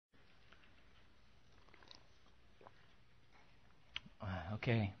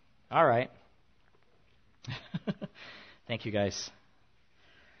Okay. All right. Thank you, guys.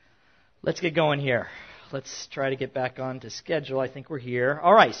 Let's get going here. Let's try to get back on to schedule. I think we're here.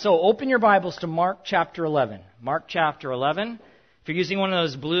 All right, so open your Bibles to Mark chapter 11. Mark chapter 11. If you're using one of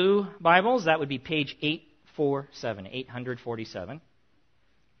those blue Bibles, that would be page 847.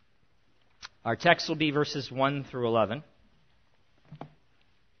 Our text will be verses 1 through 11.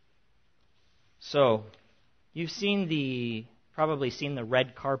 So, you've probably seen the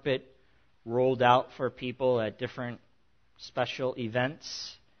red carpet rolled out for people at different special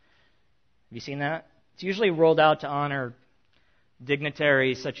events. Have you seen that? It's usually rolled out to honor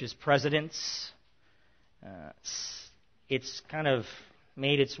dignitaries such as presidents. It's kind of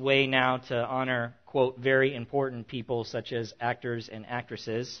made its way now to honor, quote, very important people such as actors and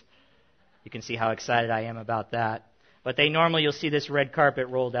actresses. You can see how excited I am about that. But you'll see this red carpet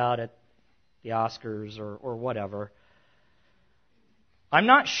rolled out at the Oscars or whatever. I'm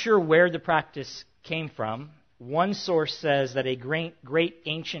not sure where the practice came from. One source says that a great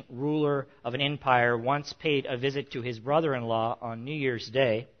ancient ruler of an empire once paid a visit to his brother-in-law on New Year's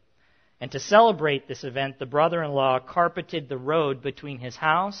Day. And to celebrate this event, the brother-in-law carpeted the road between his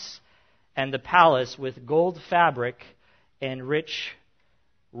house and the palace with gold fabric and rich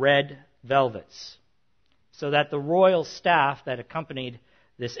red velvets, so that the royal staff that accompanied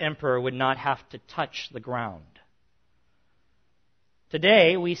this emperor would not have to touch the ground.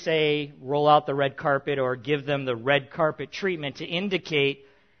 Today, we say roll out the red carpet or give them the red carpet treatment to indicate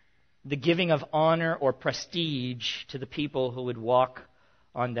the giving of honor or prestige to the people who would walk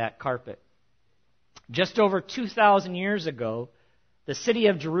on that carpet. Just over 2,000 years ago, the city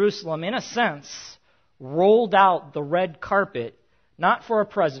of Jerusalem, in a sense, rolled out the red carpet, not for a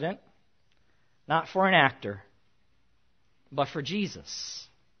president, not for an actor, but for Jesus.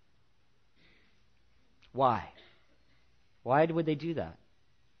 Why? Why would they do that?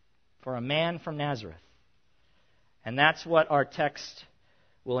 For a man from Nazareth. And that's what our text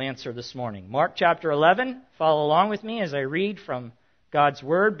will answer this morning. Mark chapter 11. Follow along with me as I read from God's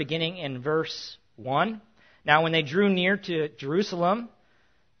Word, beginning in verse 1. Now when they drew near to Jerusalem,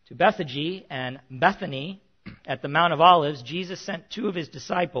 to Bethphage and Bethany, at the Mount of Olives, Jesus sent two of his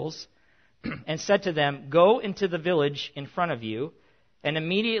disciples and said to them, "Go into the village in front of you, and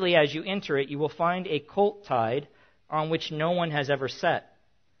immediately as you enter it, you will find a colt tied on which no one has ever sat.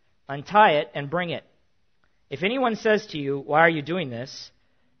 Untie it and bring it. If anyone says to you, 'Why are you doing this?'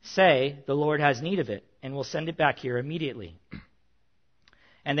 say, 'The Lord has need of it, and will send it back here immediately.'"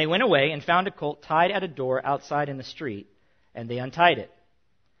 And they went away and found a colt tied at a door outside in the street, and they untied it.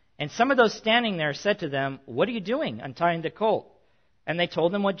 And some of those standing there said to them, "What are you doing, untying the colt?" And they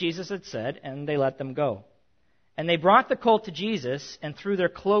told them what Jesus had said, and they let them go. And they brought the colt to Jesus and threw their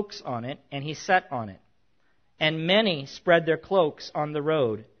cloaks on it, and he sat on it. And many spread their cloaks on the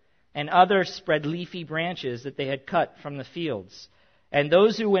road, and others spread leafy branches that they had cut from the fields. And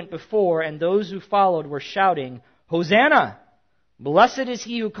those who went before and those who followed were shouting, "Hosanna! Blessed is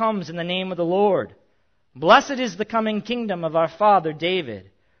he who comes in the name of the Lord. Blessed is the coming kingdom of our father David.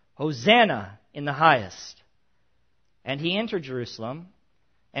 Hosanna in the highest." And he entered Jerusalem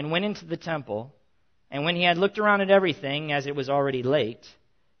and went into the temple. And when he had looked around at everything, as it was already late,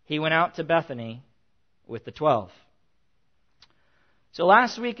 he went out to Bethany with the 12. So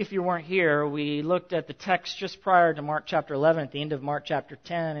last week, if you weren't here, we looked at the text just prior to Mark chapter 11, at the end of Mark chapter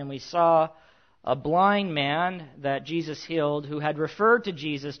 10, and we saw a blind man that Jesus healed who had referred to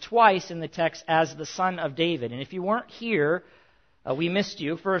Jesus twice in the text as the Son of David. And if you weren't here, we missed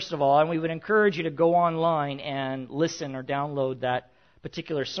you, first of all, and we would encourage you to go online and listen or download that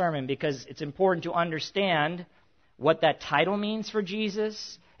particular sermon, because it's important to understand what that title means for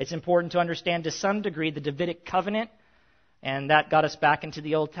Jesus. It's important to understand to some degree the Davidic covenant, and that got us back into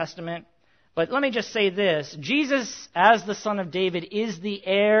the Old Testament. But let me just say this. Jesus, as the Son of David, is the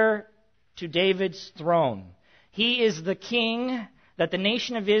heir to David's throne. He is the king that the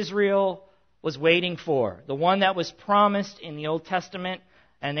nation of Israel was waiting for, the one that was promised in the Old Testament,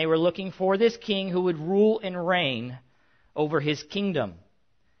 and they were looking for this king who would rule and reign over his kingdom.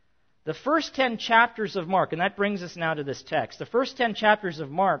 The first 10 chapters of Mark, and that brings us now to this text, the first 10 chapters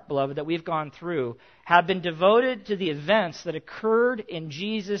of Mark, beloved, that we've gone through, have been devoted to the events that occurred in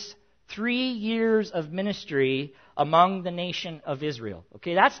Jesus' 3 years of ministry among the nation of Israel.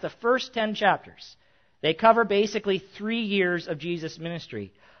 Okay, that's the first 10 chapters. They cover basically 3 years of Jesus'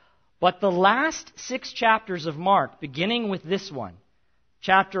 ministry. But the last 6 chapters of Mark, beginning with this one,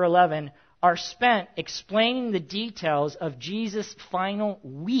 chapter 11, are spent explaining the details of Jesus' final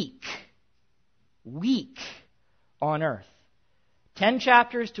week on earth. 10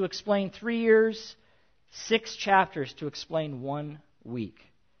 chapters to explain 3 years, 6 chapters to explain 1 week.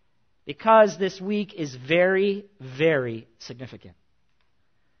 Because this week is very, very significant.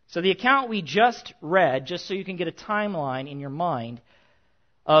 So the account we just read, just so you can get a timeline in your mind,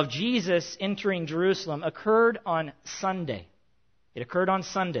 of Jesus entering Jerusalem occurred on Sunday. It occurred on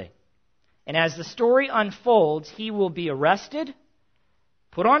Sunday. And as the story unfolds, he will be arrested,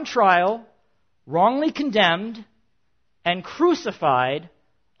 put on trial, wrongly condemned, and crucified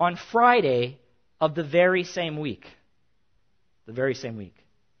on Friday of the very same week. The very same week.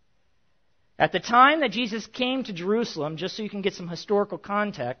 At the time that Jesus came to Jerusalem, just so you can get some historical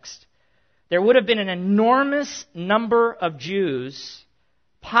context, there would have been an enormous number of Jews,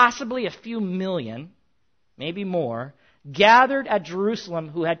 possibly a few million, maybe more, gathered at Jerusalem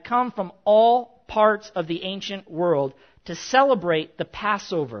who had come from all parts of the ancient world to celebrate the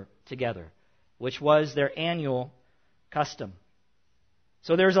Passover together, which was their annual custom.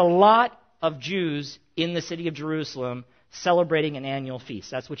 So there's a lot of Jews in the city of Jerusalem celebrating an annual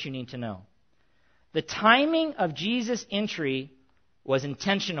feast. That's what you need to know. The timing of Jesus' entry was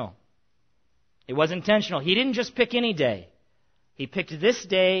intentional. It was intentional. He didn't just pick any day. He picked this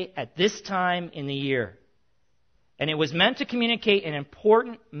day at this time in the year. And it was meant to communicate an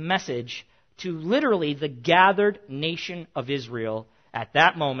important message to literally the gathered nation of Israel at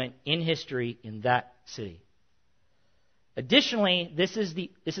that moment in history in that city. Additionally, this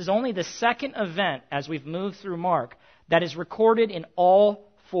is only the second event as we've moved through Mark that is recorded in all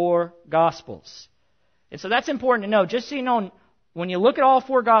four Gospels. And so that's important to know. Just so you know, when you look at all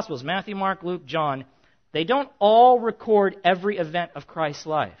four Gospels, Matthew, Mark, Luke, John, they don't all record every event of Christ's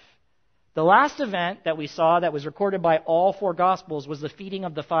life. The last event that we saw that was recorded by all four Gospels was the feeding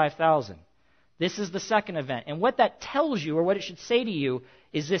of the 5,000. This is the second event. And what that tells you, or what it should say to you,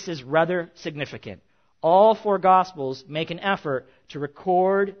 is this is rather significant. All four Gospels make an effort to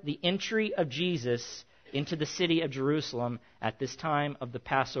record the entry of Jesus into the city of Jerusalem at this time of the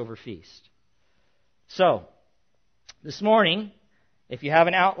Passover feast. So, this morning, if you have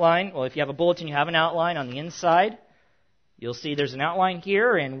an outline, well, if you have a bulletin, you have an outline on the inside. You'll see there's an outline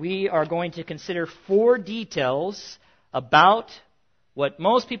here, and we are going to consider 4 details about what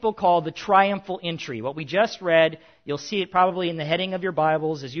most people call the triumphal entry. What we just read, you'll see it probably in the heading of your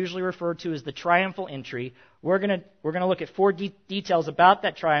Bibles, is usually referred to as the triumphal entry. We're going to look at 4 details about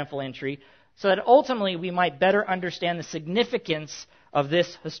that triumphal entry so that ultimately we might better understand the significance of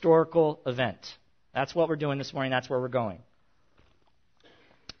this historical event. That's what we're doing this morning. That's where we're going.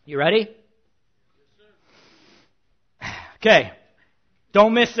 You ready? Okay.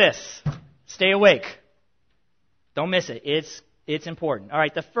 Don't miss this. Stay awake. Don't miss it. It's important. All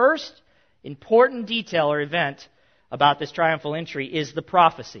right. The first important detail or event about this triumphal entry is the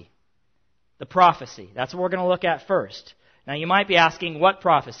prophecy. The prophecy. That's what we're going to look at first. Now, you might be asking, what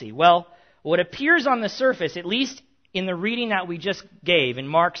prophecy? Well, what appears on the surface, at least in the reading that we just gave in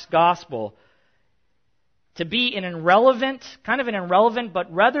Mark's Gospel, to be an irrelevant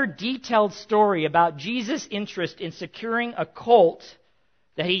but rather detailed story about Jesus' interest in securing a colt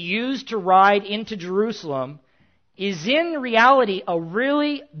that he used to ride into Jerusalem, is in reality a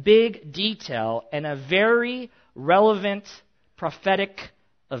really big detail and a very relevant prophetic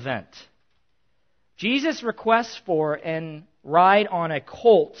event. Jesus' request for and ride on a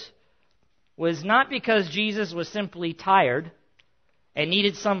colt was not because Jesus was simply tired and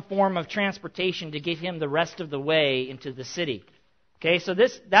needed some form of transportation to get him the rest of the way into the city. Okay, so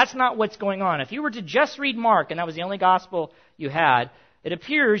that's not what's going on. If you were to just read Mark, and that was the only gospel you had, it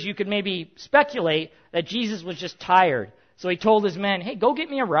appears you could maybe speculate that Jesus was just tired. So he told his men, hey, go get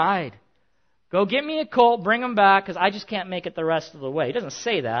me a ride. Go get me a colt, bring him back, because I just can't make it the rest of the way. He doesn't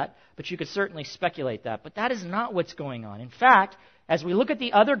say that, but you could certainly speculate that. But that is not what's going on. In fact, as we look at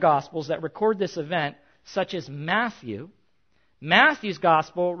the other gospels that record this event, such as Matthew's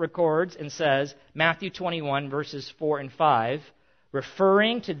gospel records and says, Matthew 21, verses 4 and 5,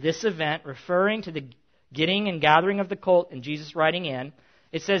 referring to this event, referring to the getting and gathering of the colt and Jesus riding in,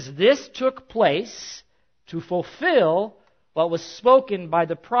 it says, this took place to fulfill what was spoken by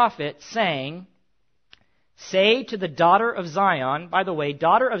the prophet, saying, say to the daughter of Zion. By the way,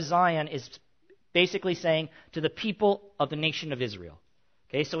 daughter of Zion is basically saying to the people of the nation of Israel.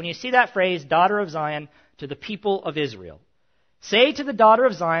 Okay, so when you see that phrase, daughter of Zion, to the people of Israel, say to the daughter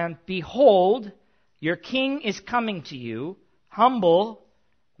of Zion, behold, your king is coming to you, humble,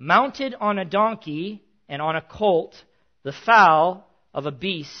 mounted on a donkey and on a colt, the foal of a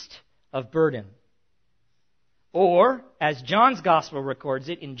beast of burden. Or, as John's Gospel records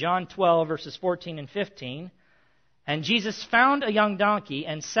it in John 12, verses 14 and 15, and Jesus found a young donkey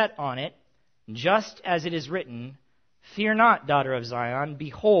and sat on it, just as it is written, fear not, daughter of Zion,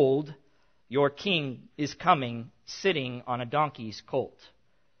 behold, your king is coming sitting on a donkey's colt.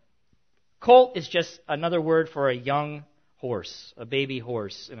 Colt is just another word for a young horse, a baby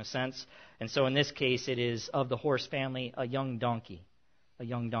horse in a sense. And so in this case, it is of the horse family, a young donkey,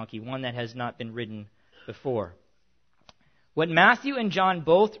 one that has not been ridden before. What Matthew and John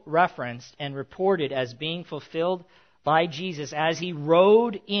both referenced and reported as being fulfilled by Jesus as he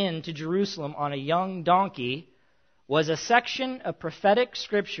rode into Jerusalem on a young donkey was a section of prophetic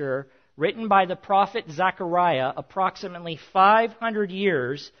scripture written by the prophet Zechariah approximately 500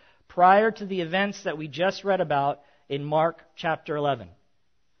 years prior to the events that we just read about in Mark chapter 11.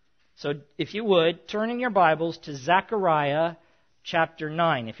 So if you would, turn in your Bibles to Zechariah chapter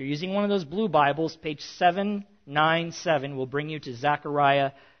 9. If you're using one of those blue Bibles, page 797 will bring you to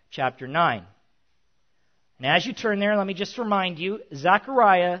Zechariah chapter 9. And as you turn there, let me just remind you,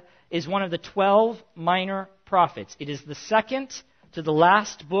 Zechariah is one of the 12 minor prophets. It is the second to the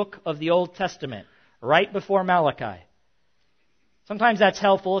last book of the Old Testament, right before Malachi. Sometimes that's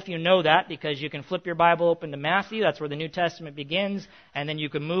helpful if you know that, because you can flip your Bible open to Matthew, that's where the New Testament begins, and then you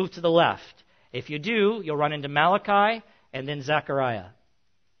can move to the left. If you do, you'll run into Malachi and then Zechariah.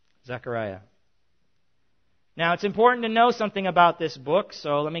 Now, it's important to know something about this book,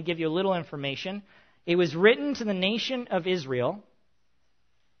 so let me give you a little information. It was written to the nation of Israel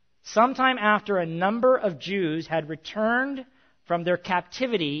sometime after a number of Jews had returned from their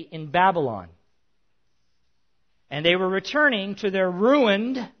captivity in Babylon. And they were returning to their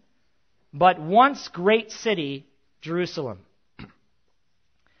ruined but once great city, Jerusalem.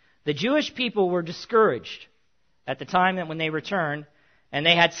 The Jewish people were discouraged at the time that when they returned, and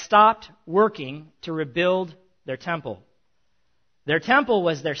they had stopped working to rebuild their temple. Their temple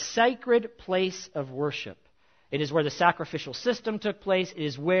was their sacred place of worship. It is where the sacrificial system took place. It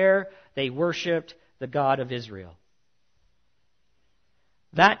is where they worshiped the God of Israel.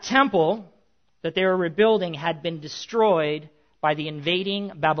 That temple that they were rebuilding had been destroyed by the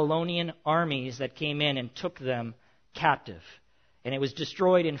invading Babylonian armies that came in and took them captive. And it was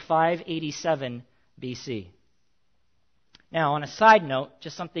destroyed in 587 BC. Now, on a side note,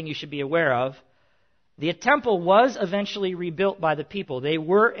 just something you should be aware of, the temple was eventually rebuilt by the people. They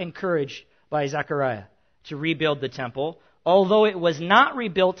were encouraged by Zechariah to rebuild the temple, although it was not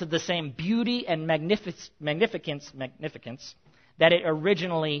rebuilt to the same beauty and magnificence that it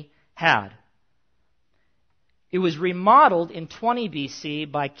originally had. It was remodeled in 20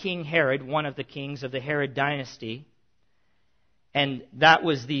 BC by King Herod, one of the kings of the Herod dynasty, and that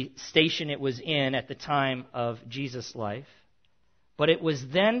was the station it was in at the time of Jesus' life. But it was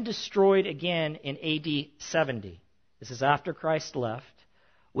then destroyed again in AD 70. This is after Christ left,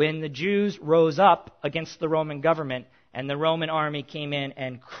 when the Jews rose up against the Roman government, and the Roman army came in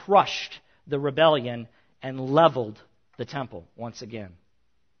and crushed the rebellion and leveled the temple once again.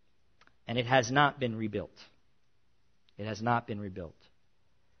 And it has not been rebuilt. It has not been rebuilt.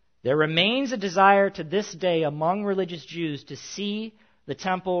 There remains a desire to this day among religious Jews to see the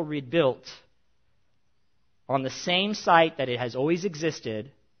temple rebuilt on the same site that it has always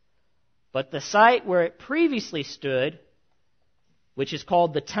existed, but the site where it previously stood, which is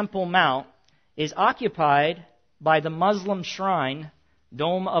called the Temple Mount, is occupied by the Muslim shrine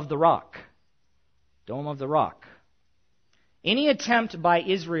Dome of the Rock. Dome of the Rock. Any attempt by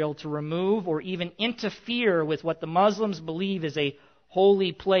Israel to remove or even interfere with what the Muslims believe is a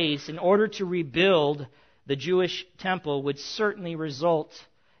holy place in order to rebuild the Jewish temple would certainly result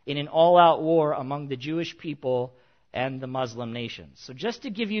in an all-out war among the Jewish people and the Muslim nations. So just to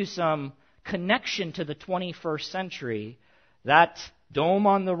give you some connection to the 21st century, that Dome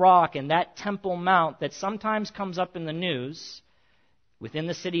on the Rock and that Temple Mount that sometimes comes up in the news within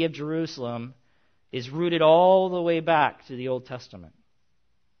the city of Jerusalem is rooted all the way back to the Old Testament.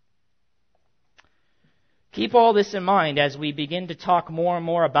 Keep all this in mind as we begin to talk more and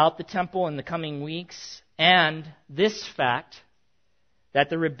more about the temple in the coming weeks, and this fact that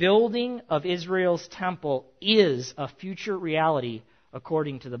the rebuilding of Israel's temple is a future reality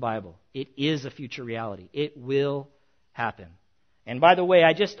according to the Bible. It is a future reality. It will happen. And by the way,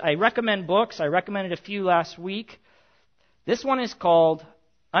 I recommend books. I recommended a few last week. This one is called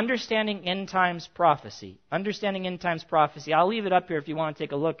Understanding End Times Prophecy. Understanding End Times Prophecy. I'll leave it up here if you want to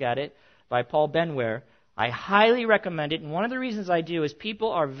take a look at it, by Paul Benware. I highly recommend it, and one of the reasons I do is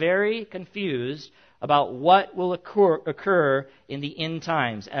people are very confused about what will occur in the end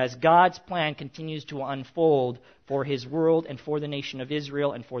times as God's plan continues to unfold for His world and for the nation of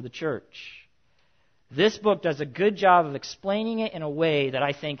Israel and for the church. This book does a good job of explaining it in a way that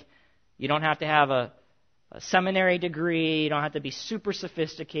I think you don't have to have a seminary degree, you don't have to be super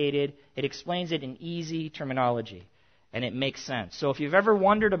sophisticated. It explains it in easy terminology. And it makes sense. So if you've ever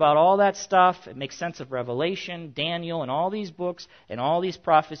wondered about all that stuff, it makes sense of Revelation, Daniel, and all these books and all these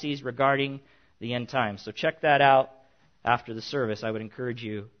prophecies regarding the end times. So check that out after the service. I would encourage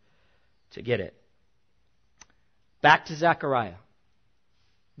you to get it. Back to Zechariah.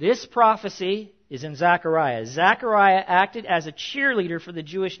 This prophecy is in Zechariah. Zechariah acted as a cheerleader for the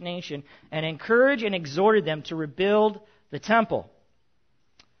Jewish nation and encouraged and exhorted them to rebuild the temple.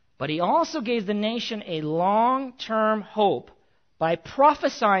 But he also gave the nation a long-term hope by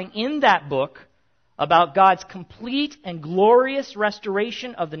prophesying in that book about God's complete and glorious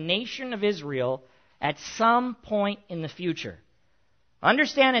restoration of the nation of Israel at some point in the future.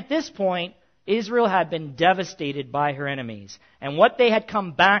 Understand, at this point, Israel had been devastated by her enemies, and what they had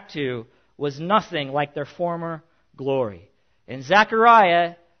come back to was nothing like their former glory. And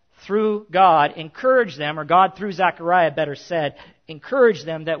Zechariah, through God, encouraged them, or God through Zechariah, better said, encouraged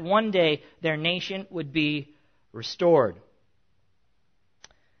them that one day their nation would be restored.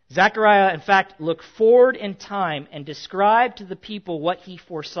 Zechariah, in fact, looked forward in time and described to the people what he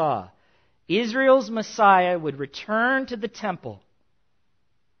foresaw. Israel's Messiah would return to the temple,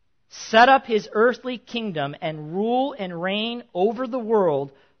 set up his earthly kingdom, and rule and reign over the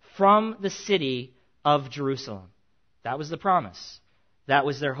world from the city of Jerusalem. That was the promise. That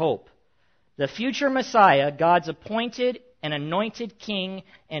was their hope. The future Messiah, God's appointed and anointed king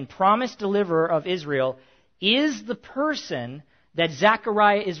and promised deliverer of Israel, is the person that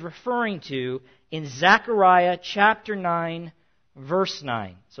Zechariah is referring to in Zechariah chapter 9, verse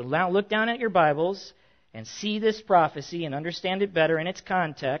 9. So now look down at your Bibles and see this prophecy and understand it better in its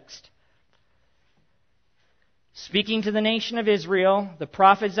context. Speaking to the nation of Israel, the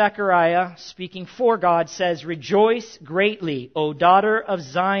prophet Zechariah, speaking for God, says, "Rejoice greatly, O daughter of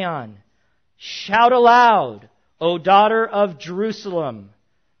Zion. Shout aloud, O daughter of Jerusalem.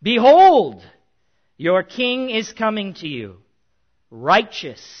 Behold, your king is coming to you.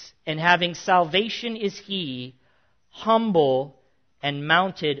 Righteous and having salvation is he, humble and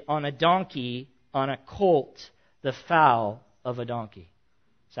mounted on a donkey, on a colt, the foal of a donkey."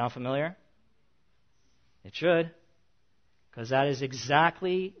 Sound familiar? It should, because that is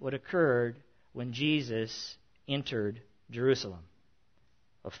exactly what occurred when Jesus entered Jerusalem.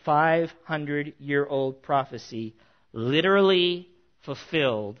 A 500-year-old prophecy literally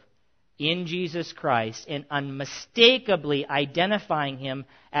fulfilled in Jesus Christ and unmistakably identifying him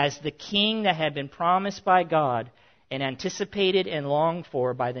as the king that had been promised by God and anticipated and longed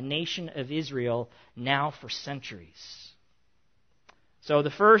for by the nation of Israel now for centuries. So the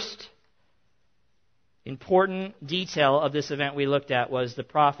first important detail of this event we looked at was the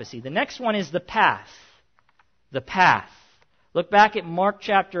prophecy. The next one is the path. The path. Look back at Mark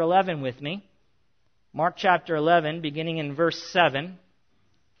chapter 11 with me. Mark chapter 11, beginning in verse 7.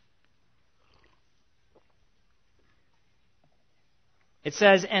 It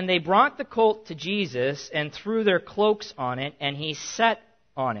says, "And they brought the colt to Jesus and threw their cloaks on it, and he sat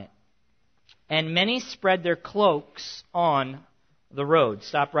on it. And many spread their cloaks on the road."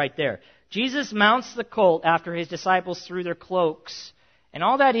 Stop right there. Jesus mounts the colt after his disciples threw their cloaks. And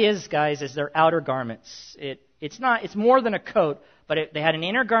all that is, guys, is their outer garments. It's more than a coat, but they had an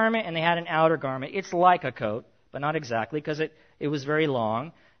inner garment and they had an outer garment. It's like a coat, but not exactly, because it was very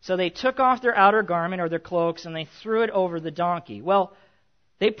long. So they took off their outer garment or their cloaks and they threw it over the donkey. Well,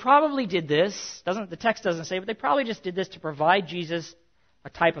 they probably did this. The text doesn't say, but they probably just did this to provide Jesus a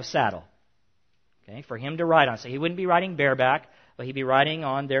type of saddle, okay, for him to ride on. So he wouldn't be riding bareback, but he'd be riding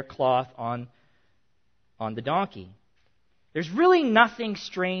on their cloth on the donkey. There's really nothing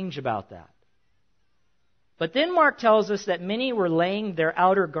strange about that. But then Mark tells us that many were laying their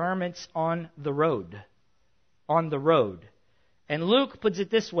outer garments on the road. On the road. And Luke puts it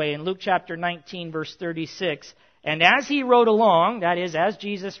this way in Luke chapter 19, verse 36. "And as he rode along," that is, as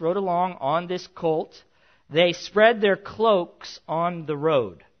Jesus rode along on this colt, "they spread their cloaks on the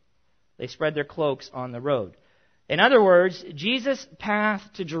road." They spread their cloaks on the road. In other words, Jesus'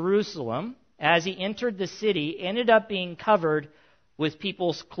 path to Jerusalem, as he entered the city, ended up being covered with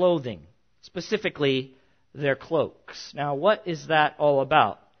people's clothing, specifically their cloaks. Now, what is that all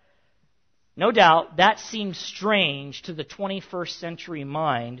about? No doubt, that seems strange to the 21st century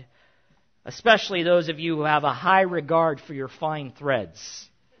mind, especially those of you who have a high regard for your fine threads.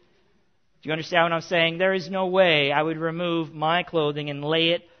 Do you understand what I'm saying? There is no way I would remove my clothing and lay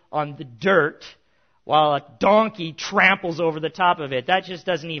it on the dirt while a donkey tramples over the top of it. That just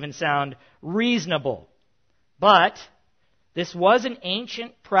doesn't even sound reasonable. But this was an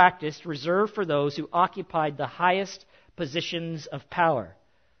ancient practice reserved for those who occupied the highest positions of power.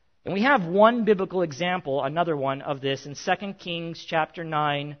 And we have one biblical example, another one of this, in 2 Kings chapter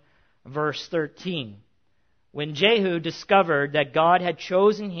 9, verse 13. when Jehu discovered that God had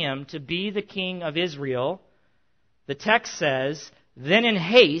chosen him to be the king of Israel, the text says, "Then in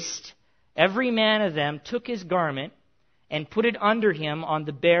haste every man of them took his garment and put it under him on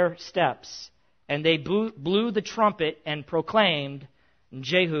the bare steps. And they blew the trumpet and proclaimed,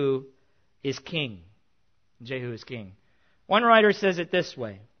 'Jehu is king.'" Jehu is king. One writer says it this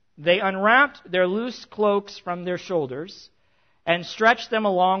way: "They unwrapped their loose cloaks from their shoulders and stretched them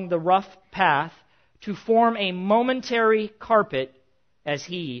along the rough path to form a momentary carpet as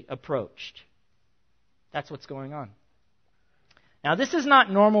he approached." That's what's going on. Now, this is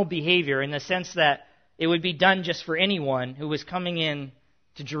not normal behavior in the sense that it would be done just for anyone who was coming in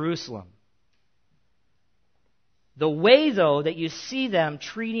to Jerusalem. The way, though, that you see them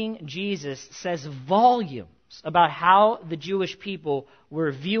treating Jesus says volumes about how the Jewish people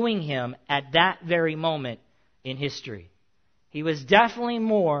were viewing him at that very moment in history. He was definitely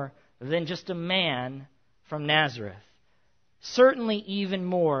more than just a man from Nazareth. Certainly even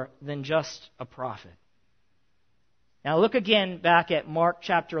more than just a prophet. Now look again back at Mark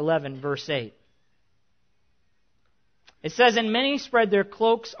chapter 11, verse 8. It says, "And many spread their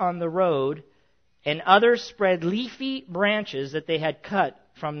cloaks on the road, and others spread leafy branches that they had cut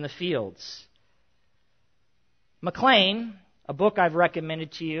from the fields." McLean, a book I've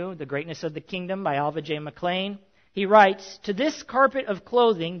recommended to you, The Greatness of the Kingdom by Alva J. McLean, he writes, "To this carpet of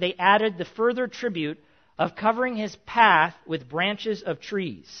clothing they added the further tribute of covering his path with branches of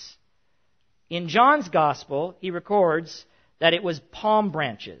trees." In John's Gospel, he records that it was palm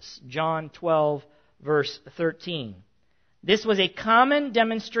branches, John 12, verse 13. This was a common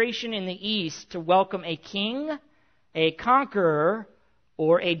demonstration in the East to welcome a king, a conqueror,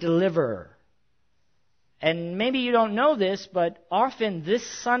 or a deliverer. And maybe you don't know this, but often this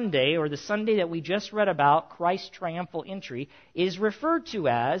Sunday, or the Sunday that we just read about, Christ's triumphal entry, is referred to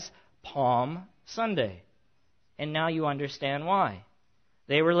as Palm Sunday. And now you understand why.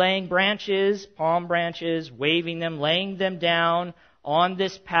 They were laying branches, palm branches, waving them, laying them down on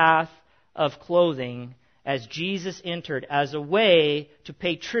this path of clothing as Jesus entered as a way to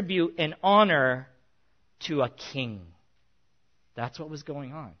pay tribute and honor to a king. That's what was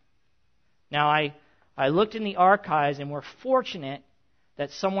going on. Now, I looked in the archives, and we're fortunate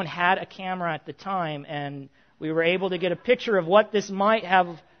that someone had a camera at the time, and we were able to get a picture of what this might have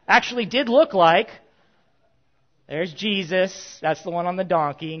actually did look like. There's Jesus. That's the one on the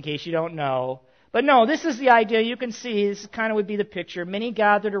donkey, in case you don't know. But no, this is the idea. You can see, this kind of would be the picture. Many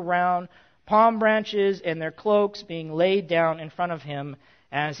gathered around, palm branches and their cloaks being laid down in front of him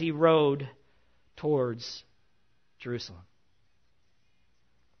as he rode towards Jerusalem.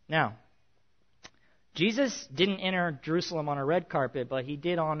 Now, Jesus didn't enter Jerusalem on a red carpet, but he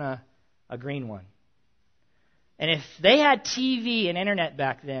did on a green one. And if they had TV and internet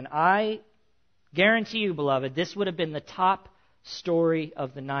back then, I guarantee you, beloved, this would have been the top story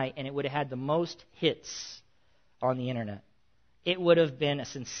of the night, and it would have had the most hits on the internet. It would have been a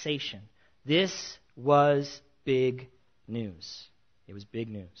sensation. This was big news. It was big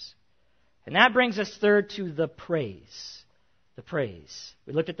news. And that brings us third to the praise. The praise.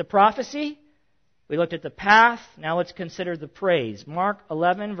 We looked at the prophecy. We looked at the path. Now let's consider the praise. Mark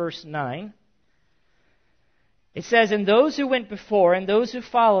 11, verse 9. It says, "And those who went before and those who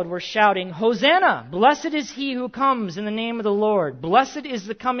followed were shouting, 'Hosanna! Blessed is he who comes in the name of the Lord. Blessed is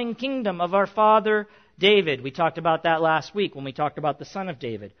the coming kingdom of our father David.'" We talked about that last week when we talked about the son of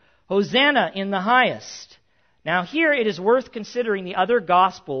David. "Hosanna in the highest." Now here it is worth considering the other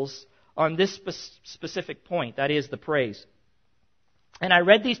Gospels on this specific point, that is the praise. And I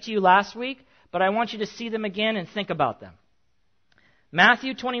read these to you last week, but I want you to see them again and think about them.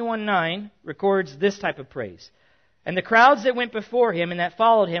 Matthew 21:9 records this type of praise. "And the crowds that went before him and that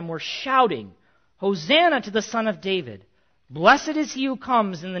followed him were shouting, 'Hosanna to the Son of David. Blessed is he who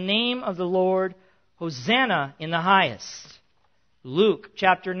comes in the name of the Lord. Hosanna in the highest.'" Luke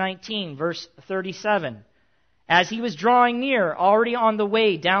chapter 19, verse 37. "As he was drawing near, already on the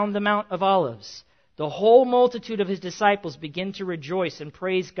way down the Mount of Olives, the whole multitude of his disciples began to rejoice and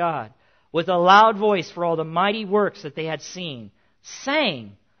praise God with a loud voice for all the mighty works that they had seen,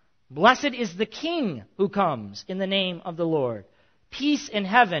 saying, 'Blessed is the King who comes in the name of the Lord. Peace in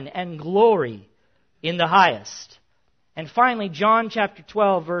heaven and glory in the highest.'" And finally, John chapter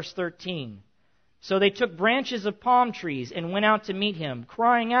 12, verse 13. "So they took branches of palm trees and went out to meet him,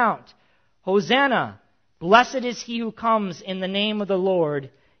 crying out, 'Hosanna! Blessed is he who comes in the name of the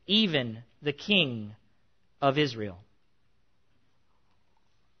Lord, even the King of Israel.'"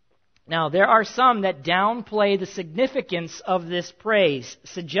 Now, there are some that downplay the significance of this praise,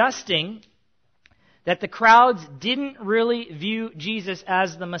 suggesting that the crowds didn't really view Jesus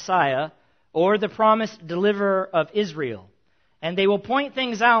as the Messiah or the promised deliverer of Israel. And they will point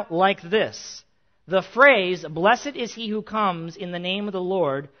things out like this. The phrase, "Blessed is he who comes in the name of the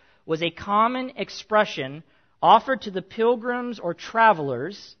Lord," was a common expression offered to the pilgrims or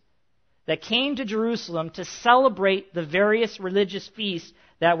travelers that came to Jerusalem to celebrate the various religious feasts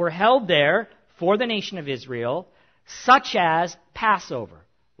that were held there for the nation of Israel, such as Passover,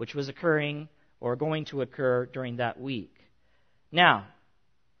 which was occurring or going to occur during that week. Now,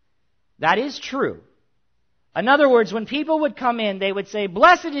 that is true. In other words, when people would come in, they would say,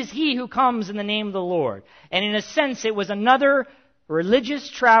 "Blessed is he who comes in the name of the Lord." And in a sense, it was another religious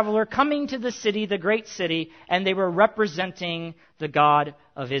traveler coming to the city, the great city, and they were representing the God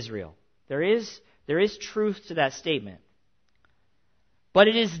of Israel. There is truth to that statement. But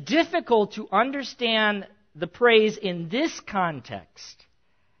it is difficult to understand the praise in this context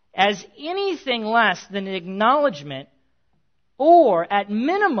as anything less than an acknowledgement or, at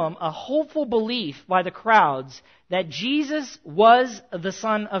minimum, a hopeful belief by the crowds that Jesus was the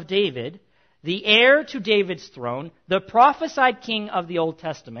Son of David, the heir to David's throne, the prophesied king of the Old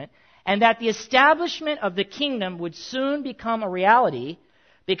Testament, and that the establishment of the kingdom would soon become a reality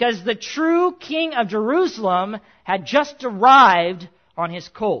because the true king of Jerusalem had just arrived on his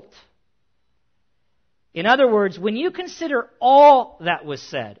colt. In other words, when you consider all that was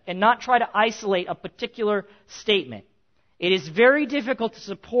said and not try to isolate a particular statement, it is very difficult to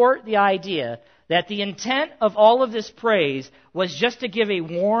support the idea that the intent of all of this praise was just to give a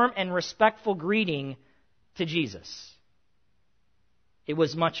warm and respectful greeting to Jesus. It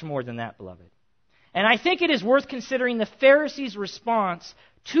was much more than that, beloved. And I think it is worth considering the Pharisees' response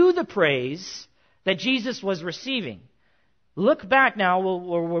to the praise that Jesus was receiving. Look back now,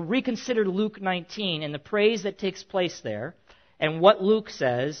 we'll reconsider Luke 19 and the praise that takes place there and what Luke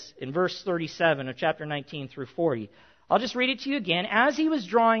says in verse 37 of chapter 19 through 40. I'll just read it to you again. "As he was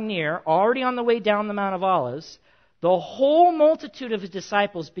drawing near, already on the way down the Mount of Olives, the whole multitude of his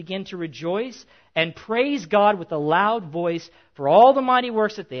disciples began to rejoice and praise God with a loud voice for all the mighty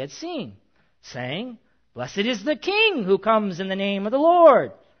works that they had seen, saying, 'Blessed is the King who comes in the name of the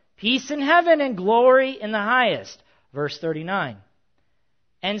Lord. Peace in heaven and glory in the highest.'" Verse 39.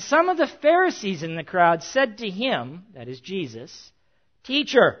 "And some of the Pharisees in the crowd said to him," that is Jesus,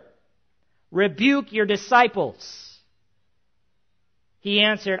 "Teacher, rebuke your disciples." He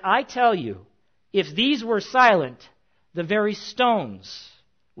answered, "I tell you, if these were silent, the very stones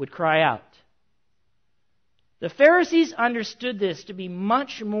would cry out." The Pharisees understood this to be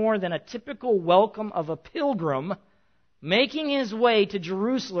much more than a typical welcome of a pilgrim making his way to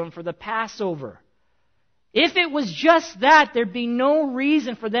Jerusalem for the Passover. If it was just that, there'd be no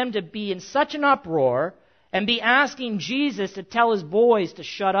reason for them to be in such an uproar and be asking Jesus to tell his boys to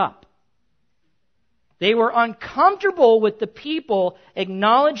shut up. They were uncomfortable with the people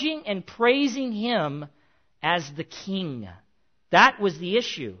acknowledging and praising him as the king. That was the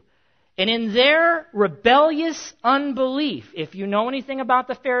issue. And in their rebellious unbelief, if you know anything about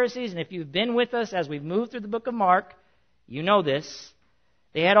the Pharisees, and if you've been with us as we've moved through the book of Mark, you know this.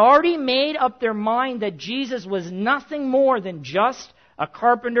 They had already made up their mind that Jesus was nothing more than just a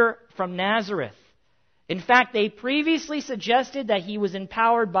carpenter from Nazareth. In fact, they previously suggested that he was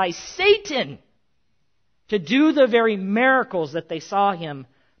empowered by Satan to do the very miracles that they saw him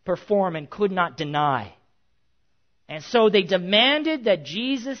perform and could not deny. And so they demanded that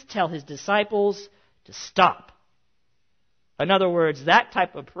Jesus tell his disciples to stop. In other words, that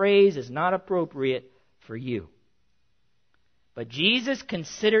type of praise is not appropriate for you. But Jesus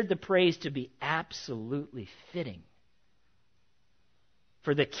considered the praise to be absolutely fitting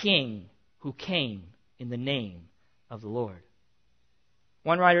for the King who came in the name of the Lord.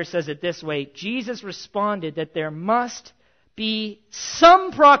 One writer says it this way: Jesus responded that there must be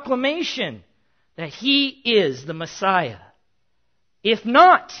some proclamation that he is the Messiah. If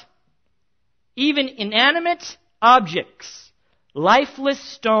not, even inanimate objects, lifeless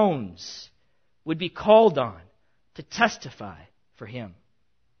stones, would be called on to testify for him.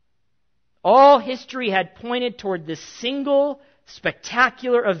 All history had pointed toward this single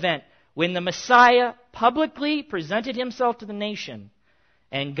spectacular event when the Messiah publicly presented himself to the nation,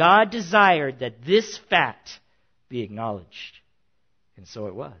 and God desired that this fact be acknowledged. And so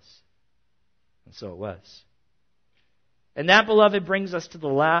it was. And so it was. And that, beloved, brings us to the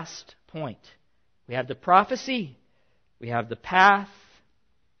last point. We have the prophecy, we have the path,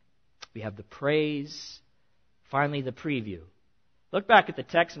 we have the praise, finally the preview. Look back at the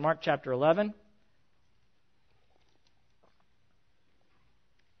text in Mark chapter 11.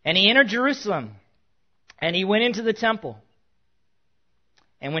 "And he entered Jerusalem, and he went into the temple.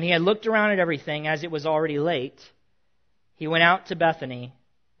 And when he had looked around at everything, as it was already late, he went out to Bethany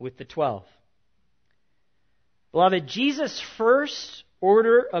with the 12." Beloved, Jesus' first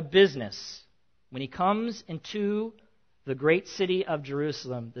order of business when he comes into the great city of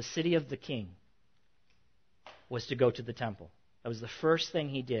Jerusalem, the city of the king, was to go to the temple. That was the first thing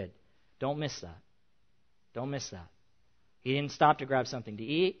he did. Don't miss that. Don't miss that. He didn't stop to grab something to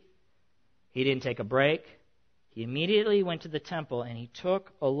eat. He didn't take a break. He immediately went to the temple and he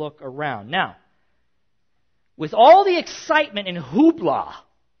took a look around. Now, with all the excitement and hoopla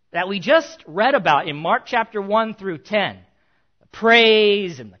that we just read about in Mark chapter 1 through 10, the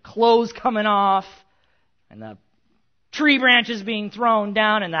praise and the clothes coming off and the tree branches being thrown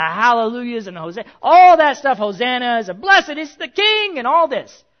down and the hallelujahs and the Hosanna, all that stuff, Hosannas and blessed is the King and all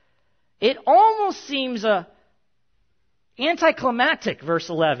this. It almost seems anticlimactic, verse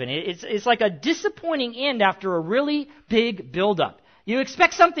 11. It's like a disappointing end after a really big buildup. You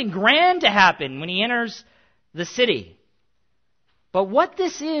expect something grand to happen when he enters the city. But what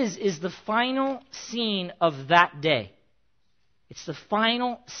this is the final scene of that day. It's the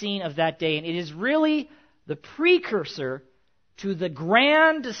final scene of that day, and it is really the precursor to the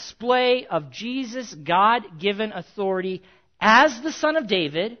grand display of Jesus' God-given authority as the Son of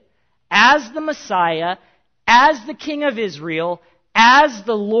David, as the Messiah, as the King of Israel, as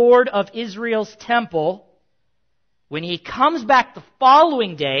the Lord of Israel's temple, when he comes back the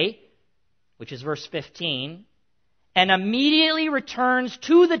following day, which is verse 15, and immediately returns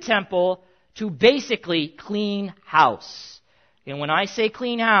to the temple to basically clean house. And when I say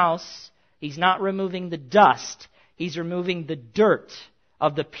clean house, he's not removing the dust. He's removing the dirt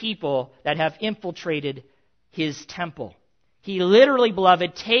of the people that have infiltrated his temple. He literally,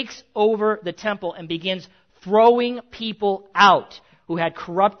 beloved, takes over the temple and begins throwing people out who had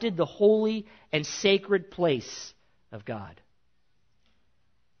corrupted the holy and sacred place of God.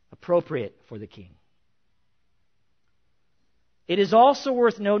 Appropriate for the king. It is also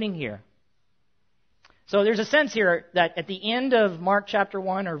worth noting here. So there's a sense here that at the end of Mark chapter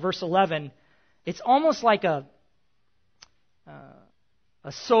 1 or verse 11, it's almost like a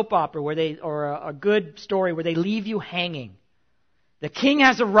soap opera or a good story where they leave you hanging. The king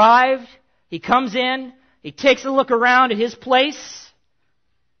has arrived. He comes in. He takes a look around at his place.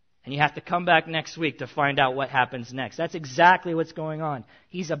 And you have to come back next week to find out what happens next. That's exactly what's going on.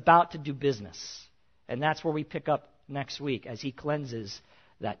 He's about to do business. And that's where we pick up next week as he cleanses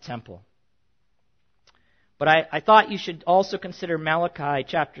that temple. But I thought you should also consider Malachi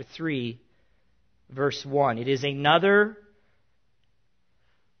chapter 3, verse 1. It is another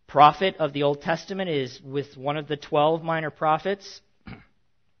prophet of the Old Testament. It is with one of the 12 minor prophets.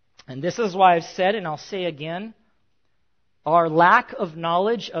 And this is why I've said, and I'll say again, our lack of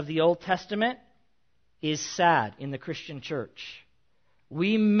knowledge of the Old Testament is sad in the Christian church.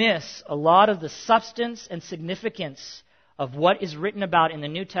 We miss a lot of the substance and significance of what is written about in the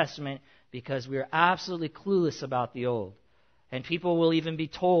New Testament because we are absolutely clueless about the Old. And people will even be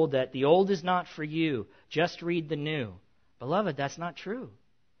told that the Old is not for you, just read the New. Beloved, that's not true.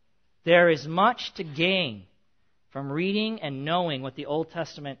 There is much to gain from reading and knowing what the Old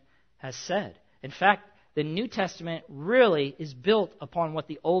Testament has said. In fact, the New Testament really is built upon what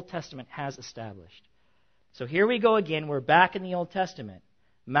the Old Testament has established. So here we go again. We're back in the Old Testament.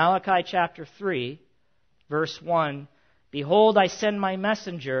 Malachi chapter 3, verse 1. Behold, I send my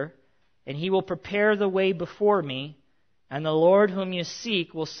messenger, and he will prepare the way before me, and the Lord whom you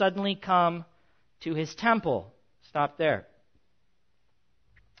seek will suddenly come to his temple. Stop there.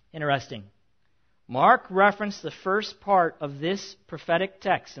 Interesting. Mark referenced the first part of this prophetic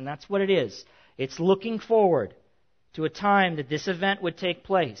text, and that's what it is. It's looking forward to a time that this event would take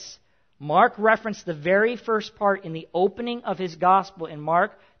place. Mark referenced the very first part in the opening of his gospel in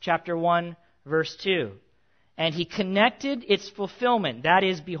Mark chapter 1, verse 2. And he connected its fulfillment. That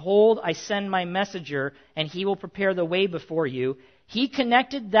is, behold, I send my messenger, and he will prepare the way before you. He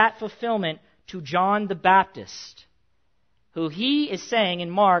connected that fulfillment to John the Baptist, who he is saying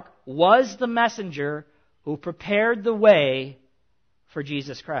in Mark was the messenger who prepared the way for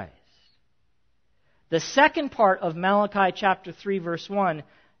Jesus Christ. The second part of Malachi chapter 3, verse 1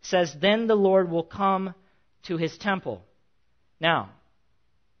 says, then the Lord will come to his temple. Now,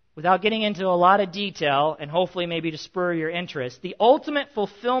 without getting into a lot of detail, and hopefully maybe to spur your interest, the ultimate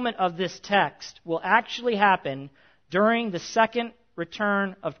fulfillment of this text will actually happen during the second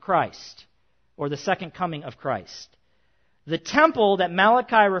return of Christ, or the second coming of Christ. The temple that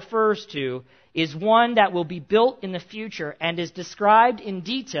Malachi refers to is one that will be built in the future and is described in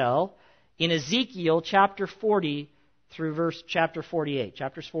detail in Ezekiel chapter 40 through chapter 48.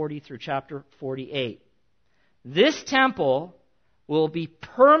 Chapters 40 through chapter 48. This temple will be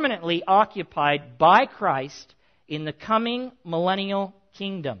permanently occupied by Christ in the coming millennial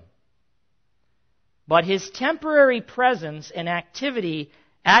kingdom. But his temporary presence and activity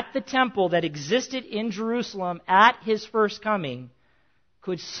at the temple that existed in Jerusalem at his first coming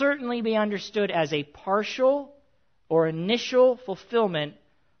could certainly be understood as a partial or initial fulfillment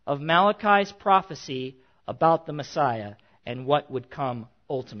of Malachi's prophecy about the Messiah and what would come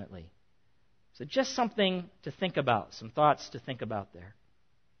ultimately. So just something to think about, some thoughts to think about there.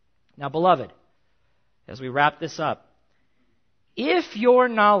 Now, beloved, as we wrap this up, if your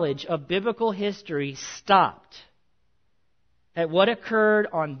knowledge of biblical history stopped at what occurred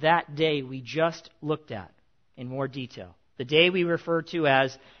on that day we just looked at in more detail, the day we refer to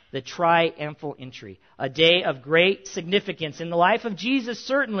as the triumphal entry, a day of great significance in the life of Jesus,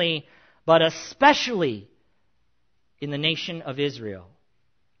 certainly, but especially in the nation of Israel,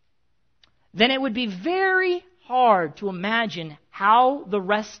 then it would be very hard to imagine how the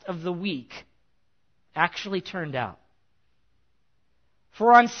rest of the week actually turned out.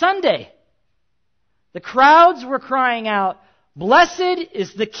 For on Sunday, the crowds were crying out, "Blessed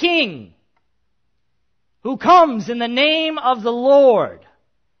is the King who comes in the name of the Lord,"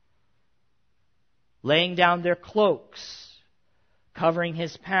 laying down their cloaks, covering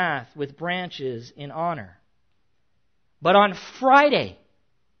his path with branches in honor. But on Friday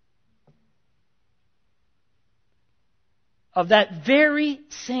of that very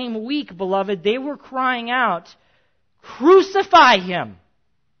same week, beloved, they were crying out, "Crucify him."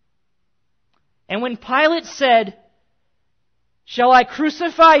 And when Pilate said, "Shall I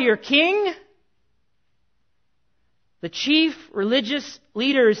crucify your king?" the chief religious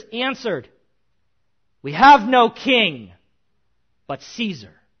leaders answered, "We have no king but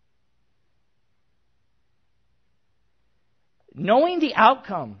Caesar." Knowing the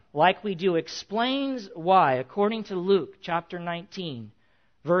outcome, like we do, explains why, according to Luke chapter 19,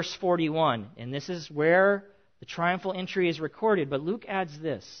 verse 41, and this is where the triumphal entry is recorded, but Luke adds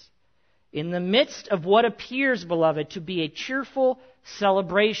this: in the midst of what appears, beloved, to be a cheerful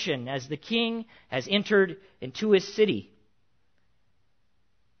celebration as the king has entered into his city,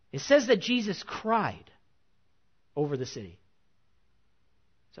 it says that Jesus cried over the city.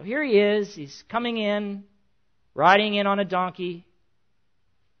 So here he is, he's coming in, riding in on a donkey,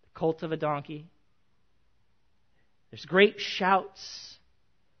 the colt of a donkey. There's great shouts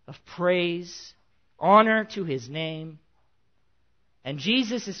of praise, honor to his name, and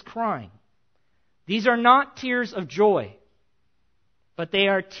Jesus is crying. These are not tears of joy, but they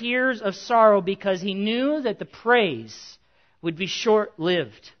are tears of sorrow because he knew that the praise would be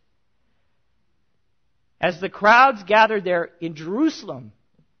short-lived. As the crowds gathered there in Jerusalem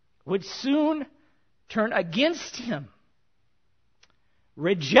would soon turn against him,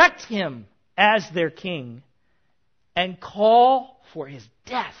 reject him as their king, and call for his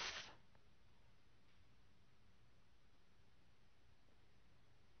death.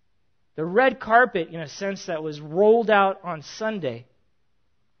 The red carpet, in a sense, that was rolled out on Sunday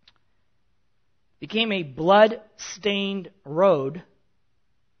became a blood-stained road,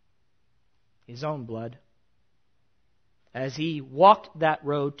 his own blood, as he walked that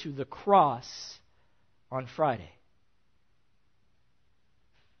road to the cross on Friday.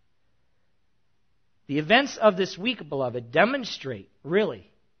 The events of this week, beloved, demonstrate, really,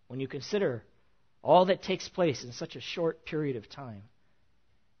 when you consider all that takes place in such a short period of time,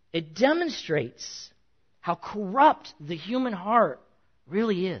 it demonstrates how corrupt the human heart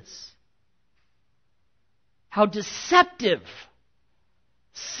really is. How deceptive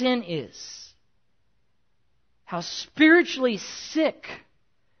sin is. How spiritually sick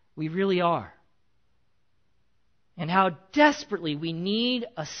we really are. And how desperately we need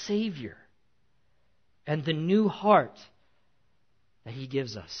a Savior and the new heart that He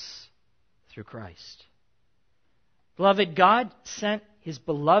gives us through Christ. Beloved, God sent His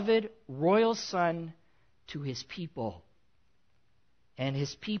beloved royal Son to His people. And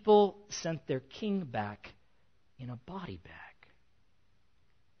His people sent their King back in a body bag.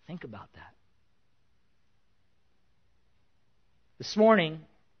 Think about that. This morning,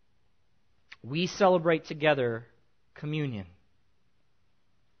 we celebrate together communion.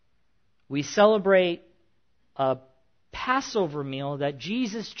 We celebrate a Passover meal that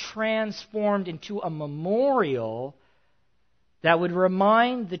Jesus transformed into a memorial that would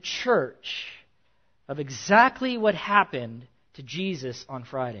remind the church of exactly what happened to Jesus on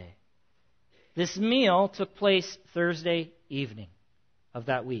Friday. This meal took place Thursday evening of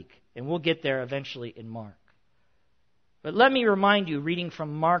that week, and we'll get there eventually in Mark. But let me remind you, reading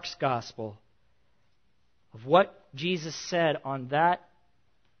from Mark's Gospel, of what Jesus said on that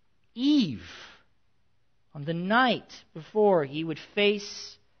eve, on the night before He would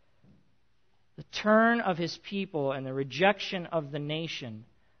face the turn of His people and the rejection of the nation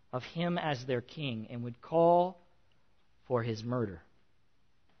of him as their king and would call for his murder.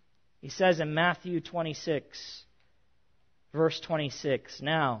 He says in Matthew 26, verse 26,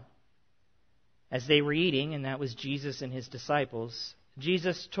 "Now, as they were eating," and that was Jesus and his disciples,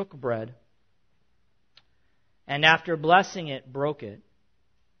 "Jesus took bread, and after blessing it, broke it,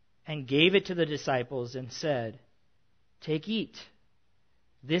 and gave it to the disciples and said, 'Take, eat.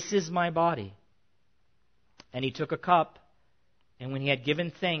 This is my body.' And he took a cup, and when he had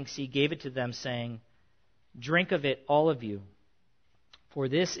given thanks, he gave it to them, saying, 'Drink of it, all of you, for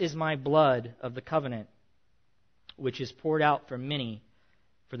this is my blood of the covenant, which is poured out for many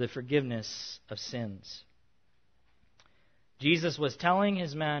for the forgiveness of sins.'" Jesus was telling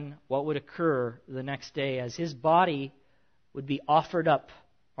his men what would occur the next day as his body would be offered up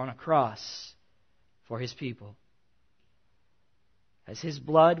on a cross for his people. As his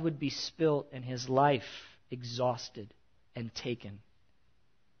blood would be spilt and his life exhausted and taken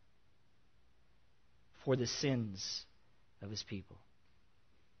for the sins of his people.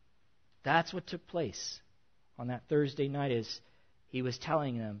 That's what took place on that Thursday night as he was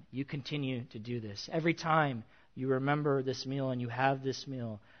telling them, you continue to do this. Every time you remember this meal and you have this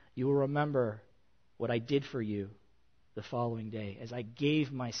meal, you will remember what I did for you the following day as I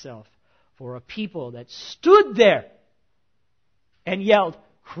gave myself for a people that stood there and yelled,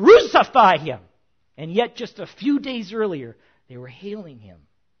 "Crucify him!" And yet just a few days earlier, they were hailing him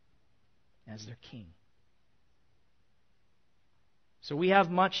as their king. So we have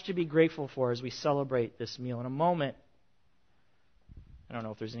much to be grateful for as we celebrate this meal. In a moment, I don't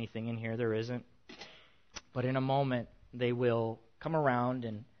know if there's anything in here, there isn't. But in a moment, they will come around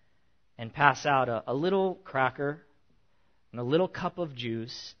and pass out a little cracker and a little cup of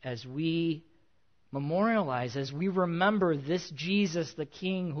juice as we memorialize, as we remember this Jesus, the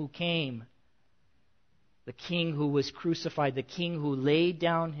King who came, the King who was crucified, the King who laid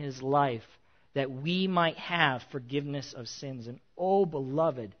down his life that we might have forgiveness of sins. And oh,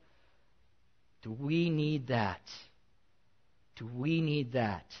 beloved, do we need that? Do we need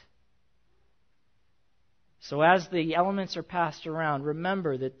that? So as the elements are passed around,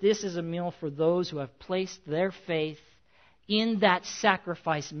 remember that this is a meal for those who have placed their faith in that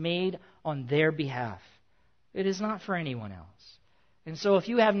sacrifice made on their behalf. It is not for anyone else. And so if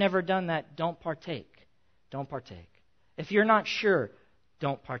you have never done that, don't partake. Don't partake. If you're not sure,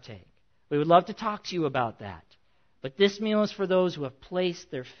 don't partake. We would love to talk to you about that. But this meal is for those who have placed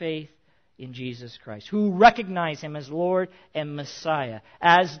their faith in Jesus Christ, who recognize him as Lord and Messiah,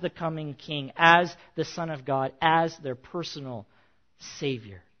 as the coming King, as the Son of God, as their personal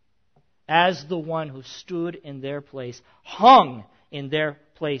Savior, as the one who stood in their place, hung in their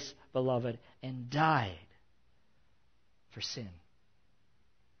place, beloved, and died for sin.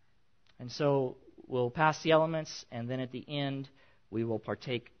 And so we'll pass the elements, and then at the end, we will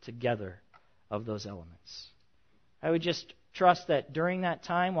partake together of those elements. I would just trust that during that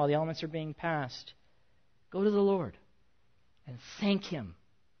time, while the elements are being passed, go to the Lord and thank him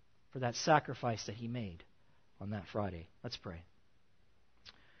for that sacrifice that he made on that Friday. Let's pray.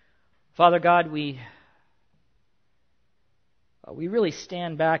 Father God, we really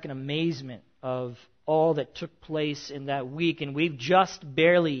stand back in amazement of all that took place in that week, and we've just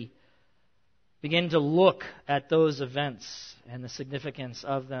barely begun to look at those events and the significance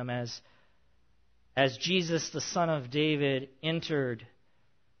of them as Jesus, the Son of David, entered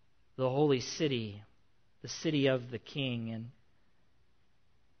the holy city, the city of the King.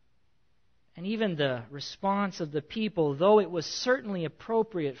 And even the response of the people, though it was certainly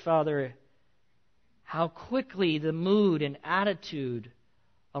appropriate, Father, how quickly the mood and attitude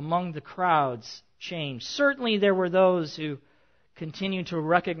among the crowds changed. Certainly there were those who continued to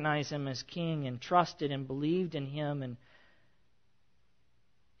recognize him as King and trusted and believed in him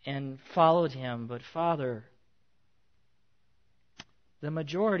and followed him. But Father, the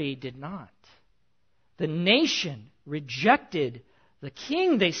majority did not. The nation rejected the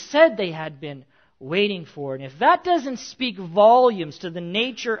King they said they had been waiting for. And if that doesn't speak volumes to the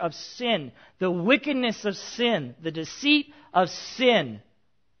nature of sin, the wickedness of sin, the deceit of sin,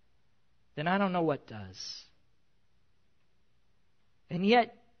 then I don't know what does. And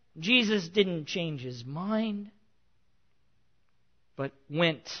yet, Jesus didn't change his mind, but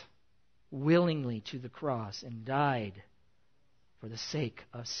went willingly to the cross and died for the sake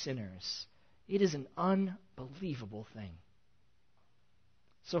of sinners. It is an unbelievable thing.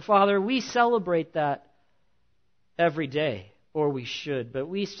 So, Father, we celebrate that every day, or we should, but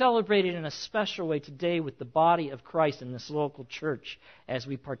we celebrate it in a special way today with the body of Christ in this local church as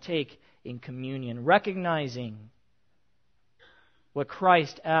we partake in communion, recognizing what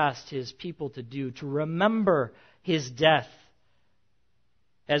Christ asked his people to do, to remember his death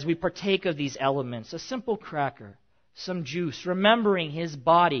as we partake of these elements, a simple cracker, some juice, remembering His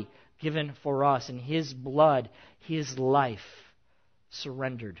body given for us and His blood, His life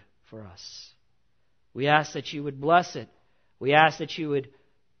surrendered for us. We ask that you would bless it. We ask that you would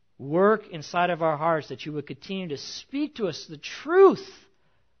work inside of our hearts, that you would continue to speak to us the truth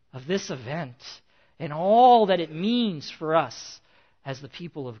of this event and all that it means for us as the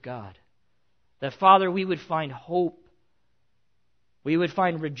people of God. That, Father, we would find hope. We would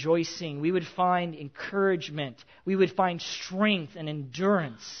find rejoicing. We would find encouragement. We would find strength and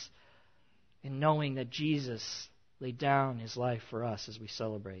endurance in knowing that Jesus laid down His life for us as we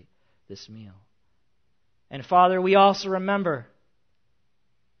celebrate this meal. And Father, we also remember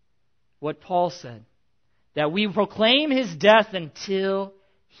what Paul said, that we proclaim His death until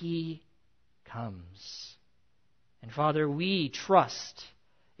He comes. And Father, we trust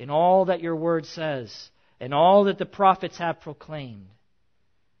in all that your word says and all that the prophets have proclaimed,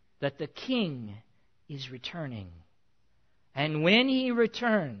 that the King is returning. And when He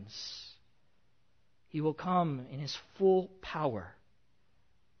returns, He will come in His full power,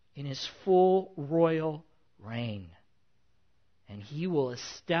 in His full royal reign. And He will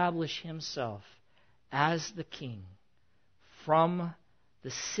establish Himself as the King from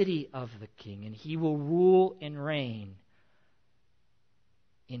the city of the King. And He will rule and reign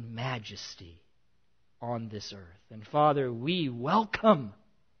in majesty on this earth. And Father, we welcome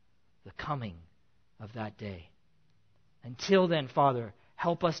the coming of that day. Until then, Father,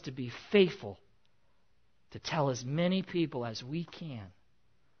 help us to be faithful to tell as many people as we can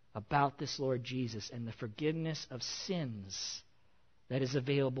about this Lord Jesus and the forgiveness of sins that is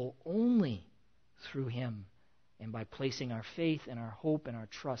available only through Him and by placing our faith and our hope and our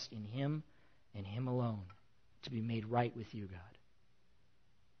trust in Him and Him alone to be made right with you, God.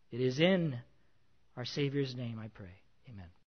 It is in our Savior's name I pray. Amen.